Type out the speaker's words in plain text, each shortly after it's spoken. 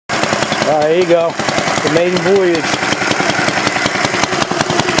There you go. The maiden voyage.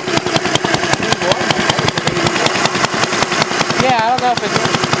 Yeah, I don't know if it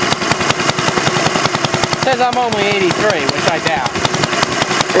says I'm only 83, which I doubt.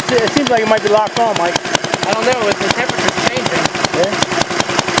 It seems like it might be locked on, Mike. I don't know, with the temperature's changing. Yeah.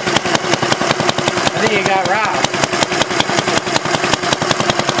 I think you got robbed.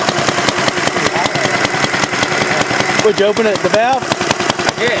 Would you open the valve?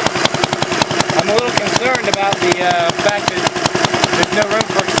 I did. I'm a little concerned about the fact that there's no room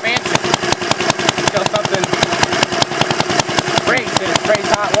for expansion until something breaks and it sprays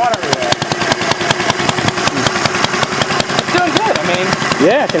hot water everywhere. It's doing good, I mean.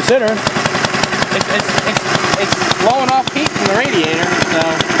 Yeah, considering. It's blowing off heat from the radiator, so.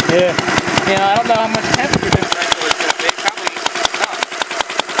 Yeah. You know, I don't know how much temperature differential it's going to be. Probably none.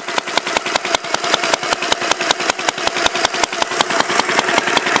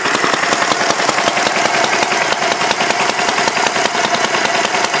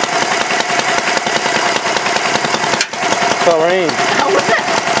 Chlorine. Oh, what's that?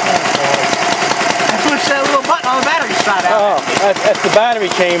 I pushed that little button on the battery shot out. Oh, that's the battery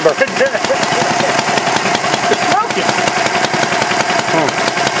chamber. It's broken.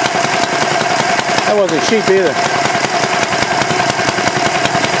 That wasn't cheap either.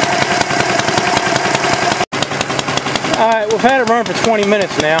 Alright, we've had it run for 20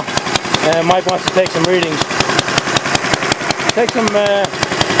 minutes now. And Mike wants to take some readings. Take some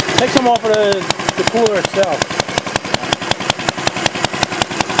off of the cooler itself.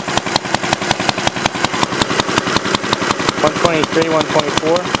 123,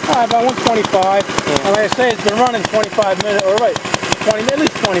 124. About 125. Yeah. And like I say, it's been running 25 minutes, or right, 20, at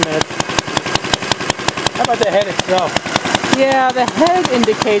least 20 minutes. How about the head itself? Yeah, the head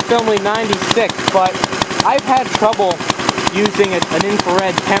indicates only 96, but I've had trouble using an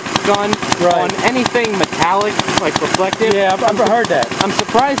infrared temp gun on anything metallic, like reflective. Yeah, I've heard that. I'm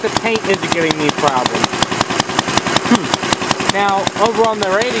surprised the paint isn't giving me problems. Now, over on the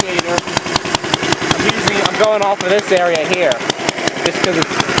radiator, I'm going off of this area here, just because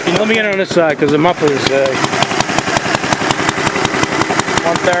it's. You know, let me get on this side because the muffler's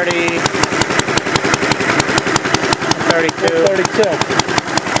 130, 132. 132.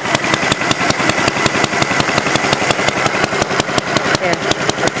 Yeah,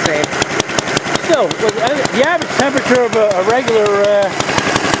 that's the same. Still, the average temperature of a regular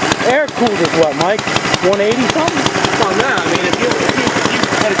air cooled is what, Mike? 180 something? Well, no. I mean, if you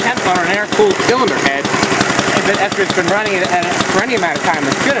put a temp on an air-cooled cylinder head, after it's been running for any amount of time,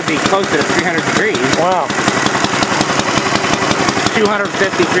 it's going to be closer to 300 degrees. Wow. 250,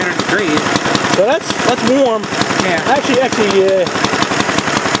 300 degrees. So that's warm. Yeah. Actually,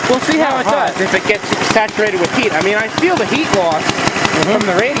 we'll see how it does if it gets saturated with heat. I mean, I feel the heat loss from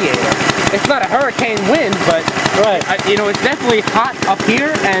the radiator. It's not a hurricane wind, but you know, it's definitely hot up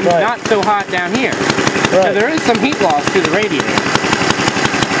here and not so hot down here. So there is some heat loss to the radiator.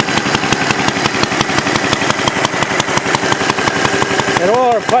 And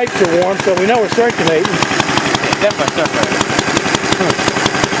all our pipes are warm, so we know we're circulating. Yeah, definitely circulating.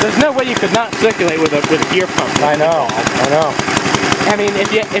 There's no way you could not circulate with a gear pump. I know. I mean,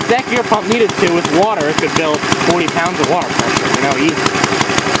 if that gear pump needed to with water, it could build 40 pounds of water pressure, you know, easy.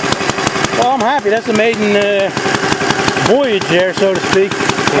 Well, I'm happy. That's a maiden voyage there, so to speak.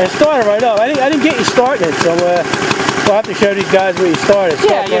 And it started right up. I didn't get you starting it, so we'll have to show these guys where you started.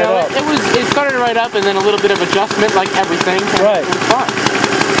 Yeah, you know, it started right up, and then a little bit of adjustment, like everything. It was fun.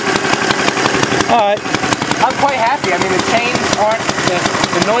 All right. I'm quite happy. I mean, the chains aren't, the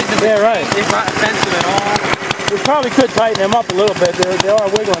noise of the chain is not offensive at all. We probably could tighten them up a little bit. They are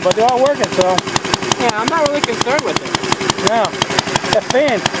wiggling, but they are working, so. Yeah, I'm not really concerned with it. No. That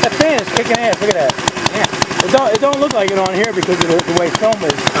fan is kicking ass. Look at that. Yeah. It don't look like it on here because of the way film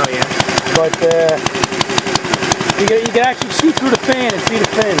is. Oh, yeah. But you can actually see through the fan and see the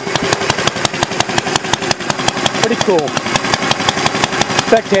fin. Pretty cool.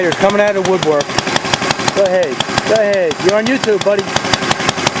 Spectators coming out of the woodwork. Go ahead. Go ahead. You're on YouTube, buddy.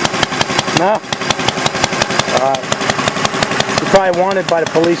 No? Alright. You're probably wanted by the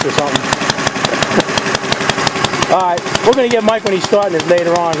police or something. Alright. We're going to get Mike when he's starting this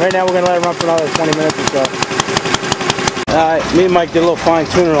later on. Right now we're going to let it run for another 20 minutes or so. Alright. Me and Mike did a little fine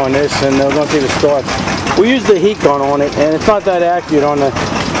tuner on this and we're going to see the start. We used the heat gun on it and it's not that accurate on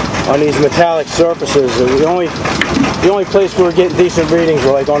these metallic surfaces. The only place we were getting decent readings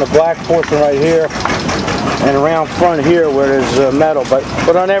were like on the black portion right here and around front here where there's metal, but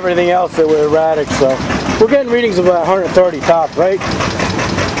on everything else they were erratic, so we're getting readings of about 130 top, right?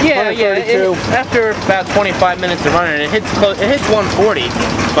 Yeah, yeah. After about 25 minutes of running, it hits 140.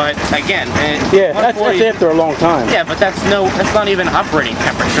 But again, yeah, that's after a long time. Yeah, but that's not even operating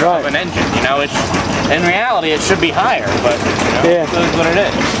temperature of an engine. You know, in reality it should be higher, but you know, that's what it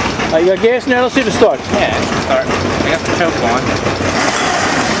is. You got gas now? Let's see if it starts. Yeah, it should start. I got the choke on.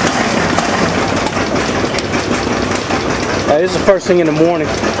 This is the first thing in the morning.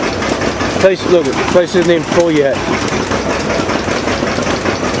 Look, the place isn't even full yet.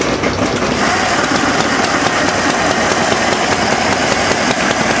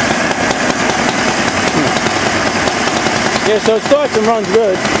 Yeah, so it starts and runs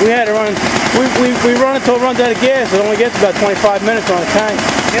good. We had to run, we run until it runs out of gas. It only gets about 25 minutes on the tank.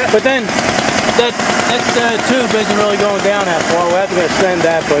 Yeah. But then that tube isn't really going down that far. We'll have to extend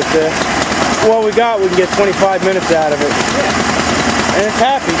that, but what we got, we can get 25 minutes out of it. Yeah. And it's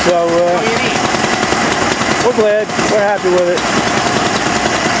happy, so we're glad. We're happy with it.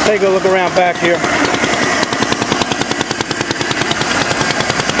 Take a look around back here.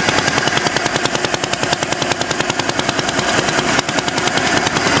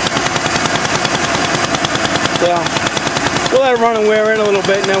 So we'll let it run and wear in a little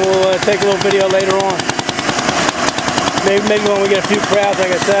bit, and then we'll take a little video later on. Maybe when we get a few crowds,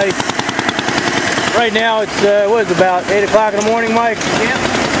 like I say. Right now it's what is it, about 8 o'clock in the morning, Mike? Yeah.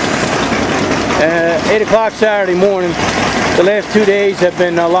 8 o'clock Saturday morning. The last 2 days have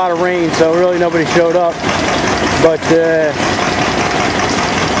been a lot of rain, so really nobody showed up. But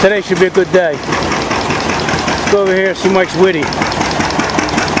today should be a good day. Let's go over here and see Mike's Witty.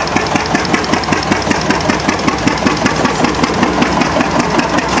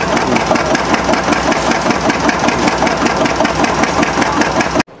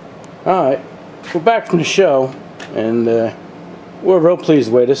 Alright, we're back from the show, and we're real pleased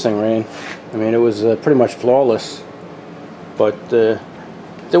the way this thing ran. I mean, it was pretty much flawless, but there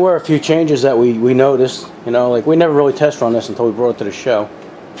were a few changes that we noticed. You know, like we never really test run this until we brought it to the show,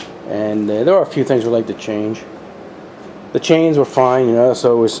 and there are a few things we'd like to change. The chains were fine, you know,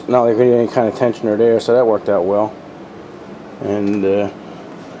 so it was not like we needed any kind of tensioner there, so that worked out well. And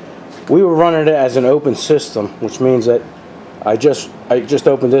we were running it as an open system, which means that I just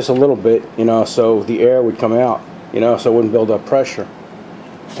opened this a little bit, you know, so the air would come out, you know, so it wouldn't build up pressure.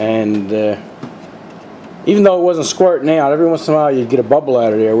 And even though it wasn't squirting out, every once in a while you'd get a bubble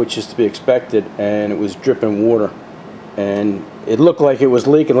out of there, which is to be expected, and it was dripping water. And it looked like it was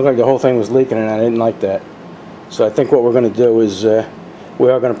leaking, it looked like the whole thing was leaking, and I didn't like that. So I think what we're going to do is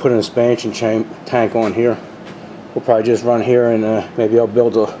we are going to put an expansion tank on here. We'll probably just run here, and maybe I'll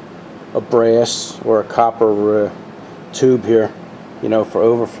build a brass or a copper tube here, you know, for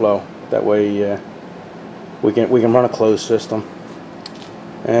overflow. That way we can run a closed system.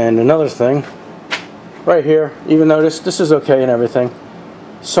 And another thing, right here, even though this is okay and everything,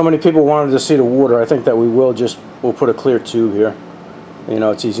 so many people wanted to see the water. I think that we'll put a clear tube here. You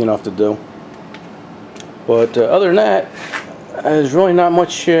know, it's easy enough to do. But other than that, there's really not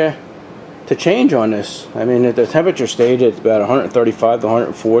much to change on this. I mean, the temperature stayed at about 135 to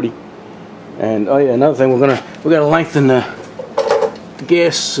 140. And oh yeah, another thing, we're gonna lengthen the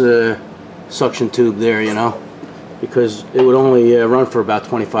gas suction tube there, you know, because it would only run for about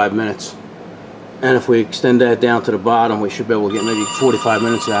 25 minutes. And if we extend that down to the bottom, we should be able to get maybe 45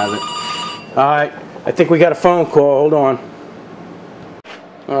 minutes out of it. Alright, I think we got a phone call. Hold on.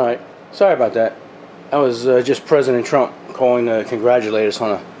 Alright, sorry about that. That was just President Trump calling to congratulate us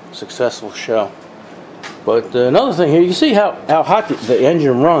on a successful show. But another thing here, you see how hot the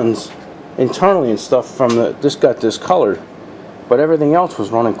engine runs internally and stuff from this got discolored, but everything else was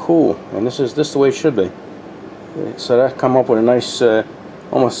running cool, and this is the way it should be. So that come up with a nice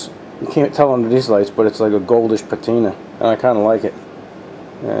almost, you can't tell under these lights, but it's like a goldish patina, and I kind of like it.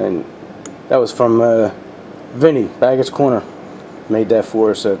 And that was from Vinny Baggett's Corner, made that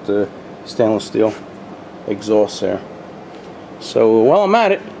for us at the stainless steel exhaust there. So while I'm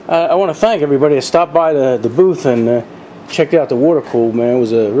at it, I want to thank everybody that stopped by the booth and checked out the Watercooled, man. It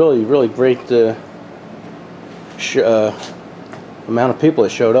was a really great amount of people that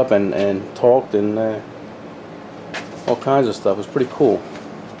showed up and talked and all kinds of stuff. It was pretty cool.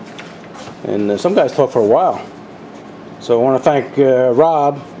 And some guys talked for a while. So I want to thank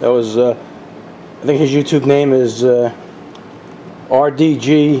Rob. That was, I think his YouTube name is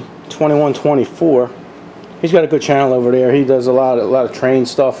RDG2124. He's got a good channel over there. He does a lot of train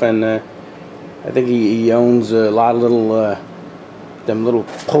stuff, and I think he owns a lot of little them little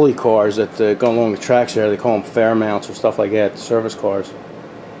pulley cars that go along the tracks there. They call them fair mounts or stuff like that, service cars.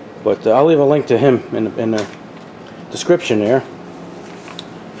 But I'll leave a link to him in the description there.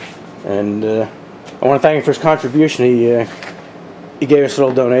 And I want to thank him for his contribution. he gave us a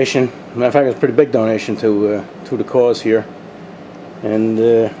little donation. Matter of fact, it was a pretty big donation to the cause here. And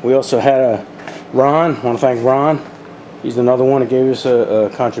we also had Ron. I want to thank Ron. He's another one that gave us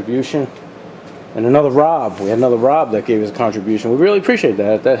a contribution. And another Rob. We had another Rob that gave us a contribution. We really appreciate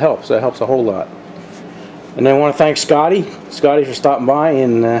that. That helps. That helps a whole lot. And then I want to thank Scotty for stopping by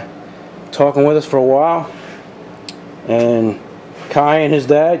and talking with us for a while. And Kai and his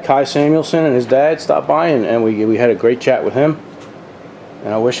dad, Kai Samuelson and his dad stopped by, and we had a great chat with him.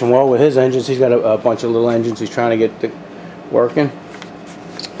 And I wish him well with his engines. He's got a bunch of little engines he's trying to get working.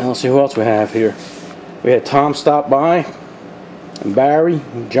 And let's see who else we have here. We had Tom stop by, and Barry,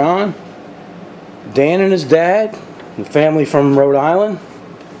 and John, Dan and his dad, and family from Rhode Island.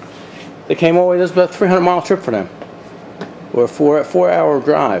 They came all the way. This was about a 300-mile trip for them, or a four-hour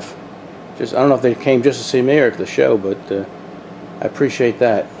drive. I don't know if they came just to see me or to the show, but I appreciate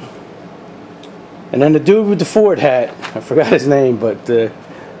that. And then the dude with the Ford hat, I forgot his name, but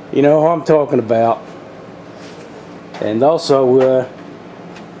you know who I'm talking about. And also,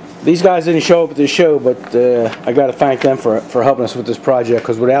 these guys didn't show up at the show, but I got to thank them for helping us with this project,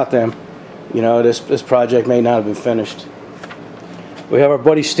 because without them, you know, this project may not have been finished. We have our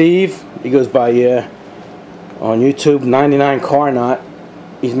buddy Steve. He goes by on YouTube 99 Car Knot.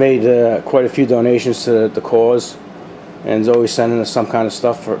 He's made quite a few donations to the cause, and is always sending us some kind of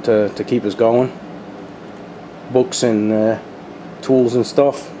stuff to keep us going. Books and tools and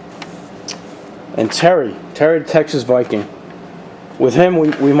stuff. And Terry the Texas Viking. With him,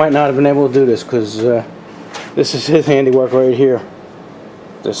 we might not have been able to do this, because this is his handiwork right here.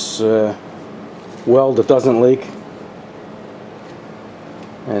 This weld that doesn't leak.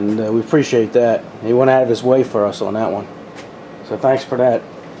 And we appreciate that. He went out of his way for us on that one. So thanks for that.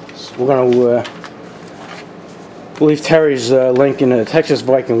 So we're going to leave Terry's link in the Texas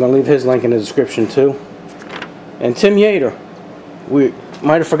Viking. We're going to leave his link in the description too. And Tim Yater. We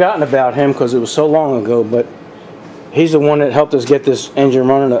might have forgotten about him because it was so long ago, but he's the one that helped us get this engine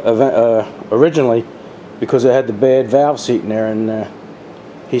running originally, because it had the bad valve seat in there, and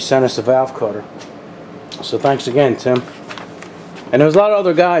he sent us a valve cutter. So thanks again, Tim. And there was a lot of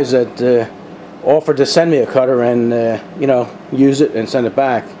other guys that offered to send me a cutter and you know, use it and send it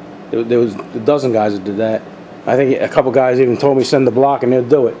back. There was a dozen guys that did that. I think a couple guys even told me send the block and they'll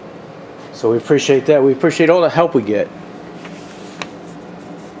do it. So we appreciate that. We appreciate all the help we get.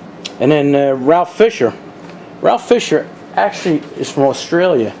 And then Ralph Fisher. Ralph Fisher actually is from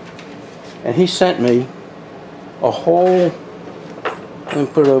Australia, and he sent me a whole, let me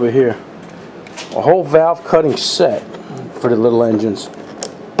put it over here, a whole valve cutting set for the little engines.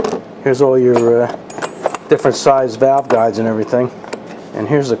 Here's all your different size valve guides and everything, and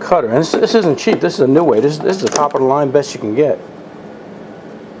here's the cutter. And this isn't cheap. This is a new way. This is the top of the line, best you can get.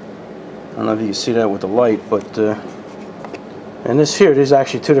 I don't know if you can see that with the light, but and this here, there's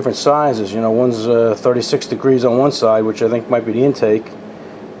actually two different sizes. You know, one's 36 degrees on one side, which I think might be the intake,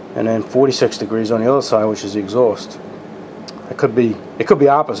 and then 46 degrees on the other side, which is the exhaust. It could be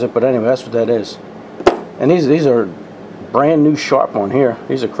opposite, but anyway, that's what that is. And these are brand new sharp on here.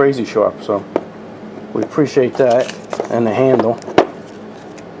 These are crazy sharp, so we appreciate that. And the handle.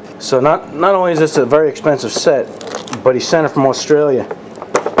 So not only is this a very expensive set, but he sent it from Australia,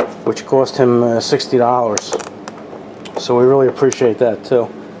 which cost him $60. So we really appreciate that too.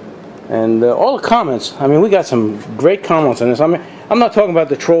 And all the comments, I mean, we got some great comments on this. I mean, I'm not talking about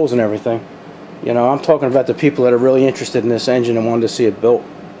the trolls and everything. You know, I'm talking about the people that are really interested in this engine and wanted to see it built.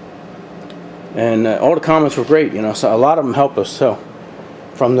 And all the comments were great, you know, so a lot of them helped us too.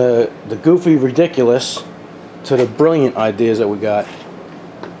 From the goofy, ridiculous to the brilliant ideas that we got.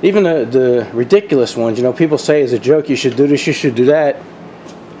 Even the ridiculous ones, you know, people say as a joke, you should do this, you should do that.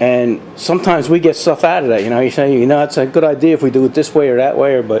 And sometimes we get stuff out of that, you know. You say, you know, it's a good idea if we do it this way or that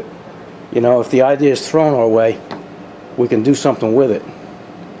way, or, but, you know, if the idea is thrown our way, we can do something with it.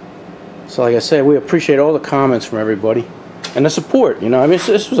 So like I said, we appreciate all the comments from everybody and the support, you know. I mean,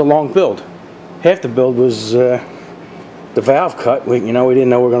 this was a long build. Half the build was the valve cut. We didn't know we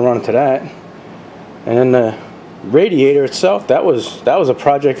were going to run into that. And then the radiator itself, that was a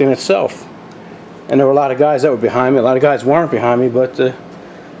project in itself. And there were a lot of guys that were behind me. A lot of guys weren't behind me, but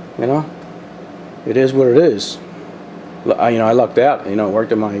you know, it is what it is. I lucked out. You know, it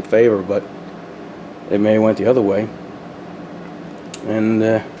worked in my favor, but it may have went the other way. And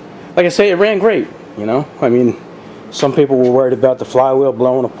like I say, it ran great. You know, I mean, some people were worried about the flywheel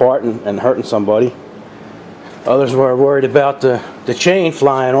blowing apart and hurting somebody. Others were worried about the chain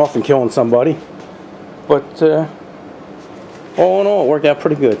flying off and killing somebody. But all in all, it worked out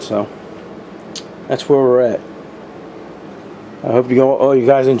pretty good. So that's where we're at. I hope all you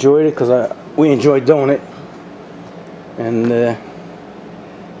guys enjoyed it, because we enjoyed doing it. And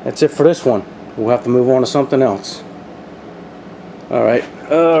that's it for this one. We'll have to move on to something else. All right,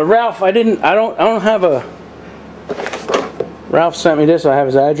 Ralph. I don't have a. Ralph sent me this. I have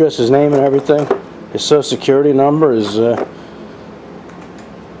his address, his name, and everything. His social security number, his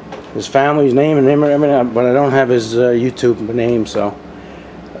family's name and everything, but I don't have his YouTube name. So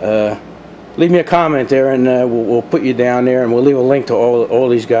leave me a comment there, and we'll put you down there, and we'll leave a link to all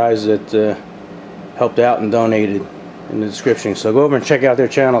these guys that helped out and donated in the description. So go over and check out their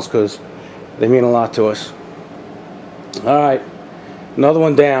channels because they mean a lot to us. All right, another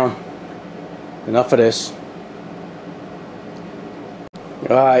one down. Enough of this.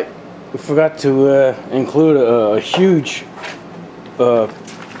 All right, we forgot to include a huge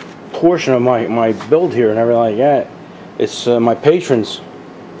portion of my build here and everything like that. It's my patrons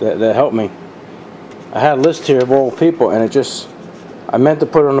that helped me. I had a list here of all people, and I meant to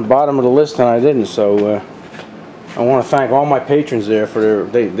put it on the bottom of the list and I didn't. So I want to thank all my patrons there for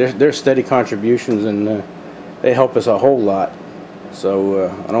their steady contributions, and they help us a whole lot. So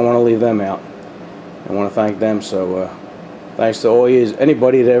I don't want to leave them out. I want to thank them. So thanks to all you,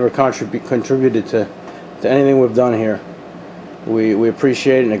 anybody that ever contributed to anything we've done here. We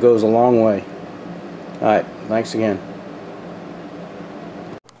appreciate it, and it goes a long way. All right, thanks again.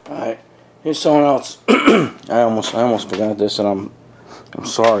 All right, here's someone else. I almost forgot this, and I'm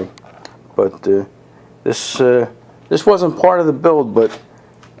sorry, but this wasn't part of the build, but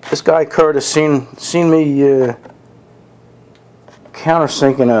this guy Curtis seen me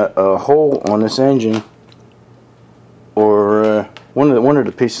countersinking a hole on this engine, or one of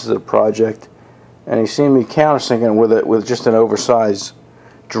the pieces of the project, and he seen me countersinking it with just an oversized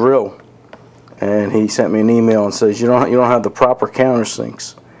drill, and he sent me an email and says you don't have the proper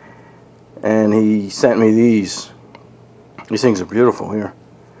countersinks, and he sent me these. These things are beautiful here.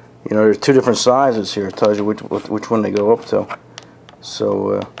 You know, there's two different sizes here. It tells you which one they go up to.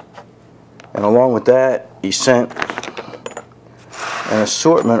 So, and along with that, he sent an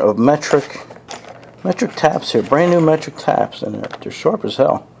assortment of metric taps here, brand new metric taps, and they're sharp as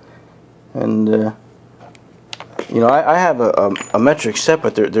hell. And you know, I have a metric set,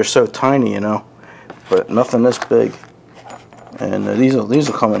 but they're so tiny, you know, but nothing this big. And these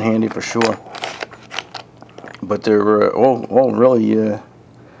will come in handy for sure. But they're all really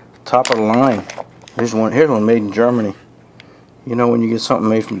top of the line. Here's one made in Germany. You know, when you get something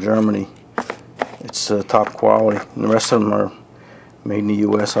made from Germany, it's top quality. And the rest of them are made in the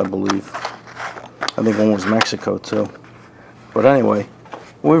U.S., I believe. I think one was Mexico too. But anyway,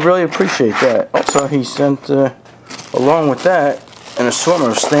 we really appreciate that. Also, he sent along with that an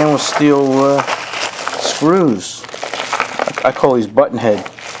assortment of stainless steel screws. I call these button head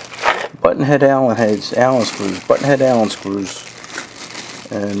Allen screws,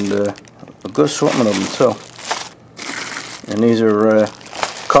 and a good assortment of them too. And these are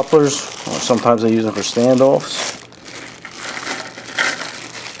couplers, or sometimes they use them for standoffs.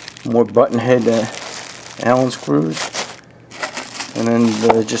 More button head Allen screws, and then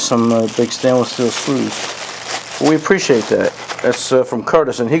just some big stainless steel screws. Well, we appreciate that. That's from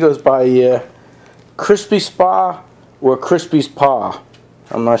Curtis, and he goes by Crispy Spa or Crispy's Pa.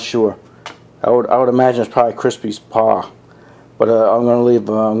 I'm not sure. I would imagine it's probably Crispy's Pa, but I'm gonna leave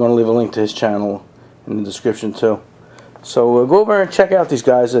a link to his channel in the description too. So go over and check out these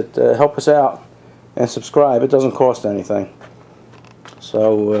guys that help us out, and subscribe. It doesn't cost anything.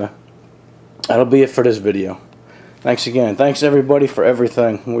 So that'll be it for this video. Thanks again. Thanks everybody for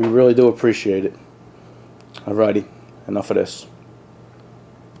everything. We really do appreciate it. Alrighty, enough of this.